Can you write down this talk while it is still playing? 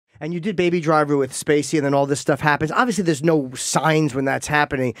and you did Baby Driver with Spacey, and then all this stuff happens. Obviously, there's no signs when that's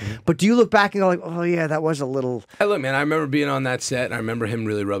happening, but do you look back and go like, oh yeah, that was a little... Hey, look, man, I remember being on that set, and I remember him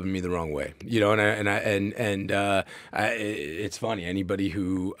really rubbing me the wrong way. You know, it's funny. Anybody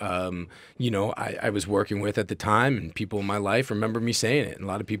who, you know, I was working with at the time, and people in my life remember me saying it. And a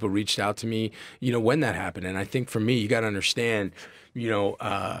lot of people reached out to me, you know, when that happened. And I think for me, you got to understand, you know,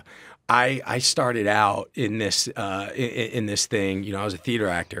 I started out in this thing. You know, I was a theater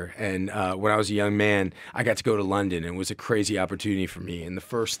actor, and when I was a young man, I got to go to London, and it was a crazy opportunity for me. And the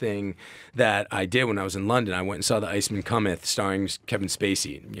first thing that I did when I was in London, I went and saw The Iceman Cometh, starring Kevin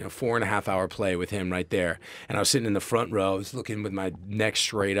Spacey. You know, 4.5-hour play with him right there. And I was sitting in the front row, I was looking with my neck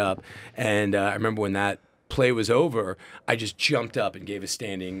straight up, and I remember when that play was over, I just jumped up and gave a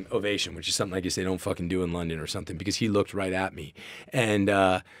standing ovation, which is something I guess they don't fucking do in London or something, because he looked right at me. And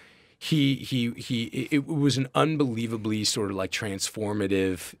it was an unbelievably sort of like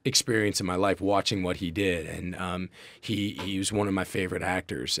transformative experience in my life watching what he did. And he was one of my favorite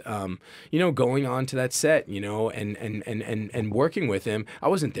actors. You know, going on to that set, you know, and working with him, I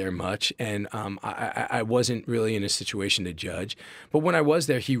wasn't there much, and I wasn't really in a situation to judge. But when I was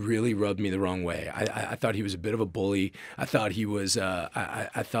there, he really rubbed me the wrong way. I thought he was a bit of a bully. I thought he was,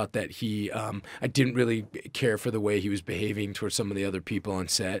 I thought that he, I didn't really care for the way he was behaving towards some of the other people on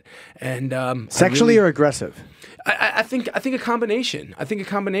set. And sexually or aggressive? I think a combination. I think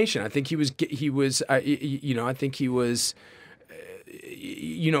he was you know, I think he was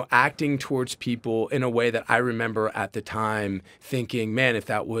you know, acting towards people in a way that I remember at the time thinking, man, if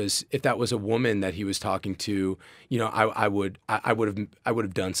that was a woman that he was talking to, you know, I would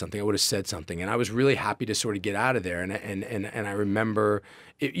have done something. I would have said something, and I was really happy to sort of get out of there. And I remember,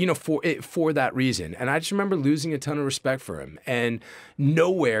 you know, for that reason. And I just remember losing a ton of respect for him. And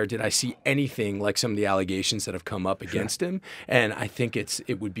nowhere did I see anything like some of the allegations that have come up against him. And I think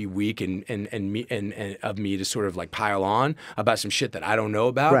it would be weak and of me to sort of like pile on about some shit that I don't know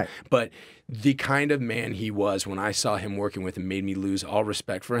about. Right. But the kind of man he was, when I saw him working with him, made me lose all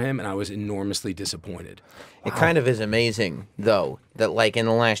respect for him, and I was enormously disappointed. It kind of is amazing, though, that like in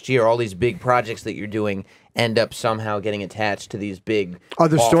the last year, all these big projects that you're doing end up somehow getting attached to these big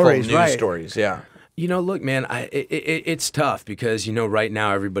other awful stories, news right? Stories, yeah. You know, look, man, it's tough because, you know, right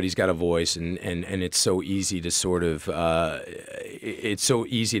now everybody's got a voice, and it's so easy to sort of, it's so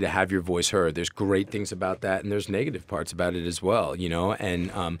easy to have your voice heard. There's great things about that, and there's negative parts about it as well, you know.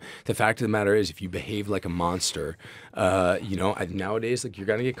 And the fact of the matter is, if you behave like a monster, you know, nowadays, like, you're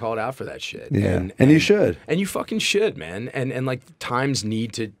gonna get called out for that shit. Yeah, and you should. And you fucking should, man. And like, times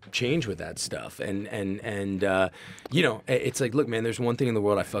need to change with that stuff. And you know, it's like, look, man, there's one thing in the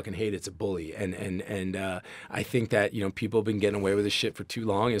world I fucking hate. It's a bully. And I think that, you know, people have been getting away with this shit for too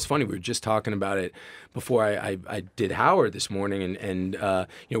long. It's funny, we were just talking about it before I did Howard this morning, and you know,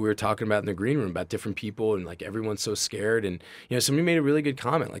 we were talking about in the green room about different people, and like, everyone's so scared. And, you know, somebody made a really good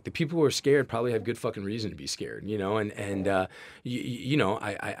comment, like, the people who are scared probably have good fucking reason to be scared, you know. And you know,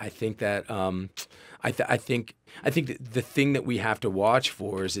 I think that I think that the thing that we have to watch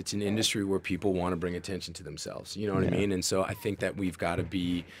for is it's an industry where people want to bring attention to themselves. You know what I mean? And so I think that we've got to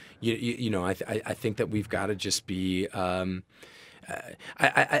be, you know, I think that we've got to just be. I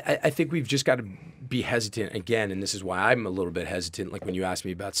think we've just got to be hesitant again, and this is why I'm a little bit hesitant. Like when you asked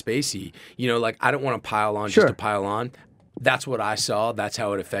me about Spacey, you know, like, I don't want to pile on just to pile on. That's what I saw. That's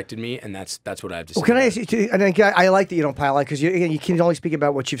how it affected me, and that's what I have to say. Well, can I ask you too? And I like that you don't pile on, because you can only speak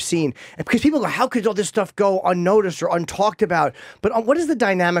about what you've seen. And because people go, how could all this stuff go unnoticed or untalked about? But what is the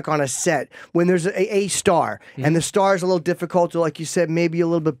dynamic on a set when there's a star, and the star is a little difficult, or like you said, maybe a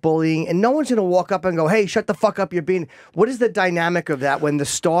little bit bullying, and no one's going to walk up and go, hey, shut the fuck up, you're being... What is the dynamic of that when the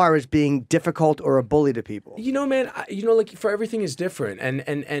star is being difficult or a bully to people? You know, man, you know, like, for everything is different,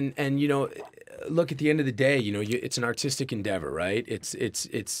 and you know, look, at the end of the day, you know, it's an artistic endeavor, right? It's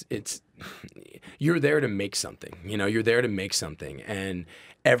you're there to make something. You know, you're there to make something, and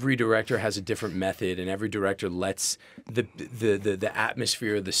every director has a different method, and every director lets the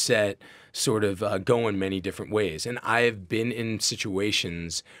atmosphere of the set sort of go in many different ways. And I have been in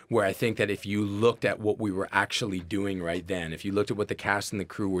situations where I think that if you looked at what we were actually doing right then, if you looked at what the cast and the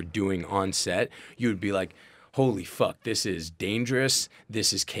crew were doing on set, you would be like, holy fuck, this is dangerous,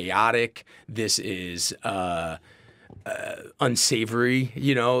 this is chaotic, this is unsavory,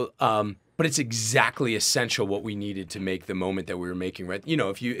 you know, but it's exactly essential what we needed to make the moment that we were making, right? You know,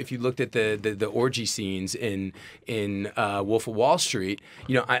 if you looked at the orgy scenes in Wolf of Wall Street,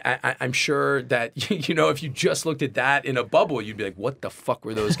 you know, I'm sure that, you know, if you just looked at that in a bubble, you'd be like, what the fuck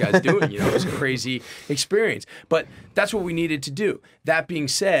were those guys doing? You know, it was a crazy experience. But that's what we needed to do. That being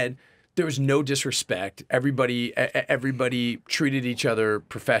said, there was no disrespect. Everybody treated each other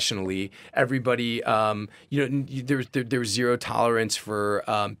professionally. Everybody, there was zero tolerance for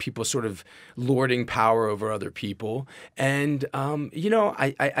people sort of lording power over other people. And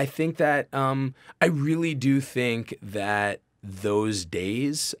I think that I really do think that those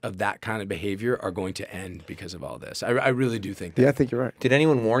days of that kind of behavior are going to end because of all this. I really do think that. Yeah, I think you're right. Did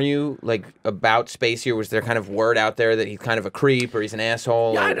anyone warn you like about Spacey, or was there kind of word out there that he's kind of a creep or he's an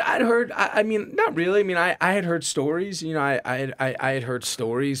asshole? Yeah, I'd heard. I mean, not really. I mean, I had heard stories. I had heard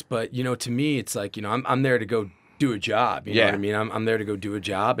stories, but to me, it's like I'm there to go do a job. You know what I mean? I'm there to go do a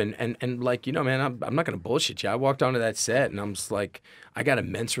job, and like man, I'm not gonna bullshit you. I walked onto that set, and I'm just like, I got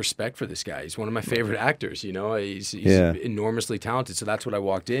immense respect for this guy. He's one of my favorite actors. He's enormously talented. So that's what I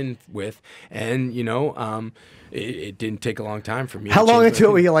walked in with, and it didn't take a long time for me. How long into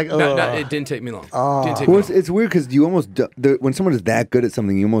it were you like, oh? No, it didn't take me long. It's weird because you almost when someone is that good at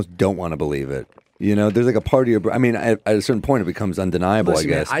something, you almost don't want to believe it. There's like a part of your. I mean, at a certain point, it becomes undeniable. Listen,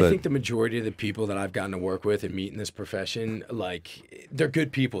 I guess. Man, I think the majority of the people that I've gotten to work with and meet in this profession, like, they're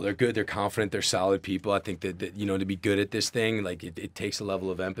good people. They're good. They're confident. They're solid people. I think that to be good at this thing, like, it takes a level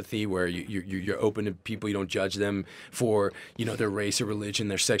of empathy where you're open to people. You don't judge them for their race or religion,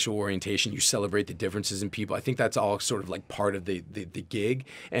 their sexual orientation. You celebrate the differences in people. I think that's all sort of like part of the gig.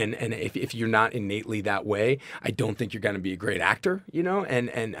 And if you're not innately that way, I don't think you're going to be a great actor.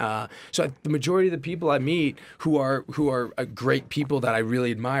 So the majority of the people I meet who are great people that I really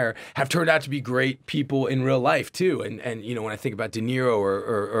admire have turned out to be great people in real life too. And when I think about De Niro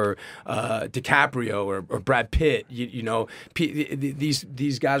or DiCaprio or Brad Pitt,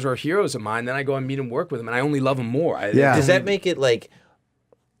 these guys are heroes of mine. Then I go and meet and work with them, and I only love them more. Does that make it like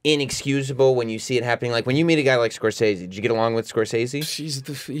inexcusable when you see it happening? Like when you meet a guy like Scorsese, did you get along with Scorsese?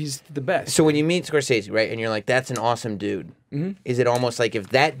 He's the best. So when you meet Scorsese, right, and you're like, that's an awesome dude, is it almost like if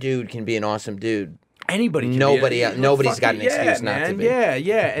that dude can be an awesome dude, anybody can nobody's got an excuse not to be?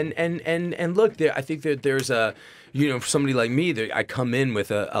 And look, I think that there's a for somebody like me, I come in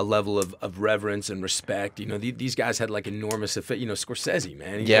with a level of reverence and respect. These guys had like enormous effect. Scorsese,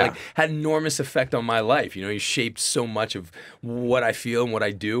 man, he had enormous effect on my life. He shaped so much of what I feel and what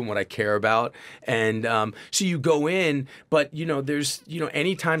I do and what I care about. And so you go in, but there's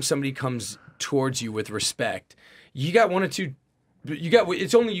anytime somebody comes towards you with respect, you got one or two.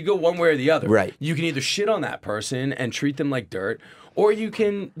 It's only you go one way or the other. Right. You can either shit on that person and treat them like dirt, or you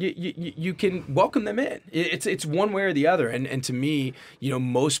can welcome them in. It's one way or the other. And to me,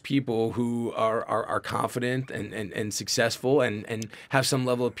 most people who are confident and successful and have some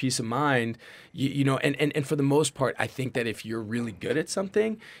level of peace of mind, and for the most part, I think that if you're really good at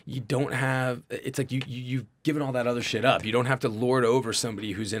something, you don't have. It's like you've given all that other shit up. You don't have to lord over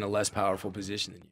somebody who's in a less powerful position than you.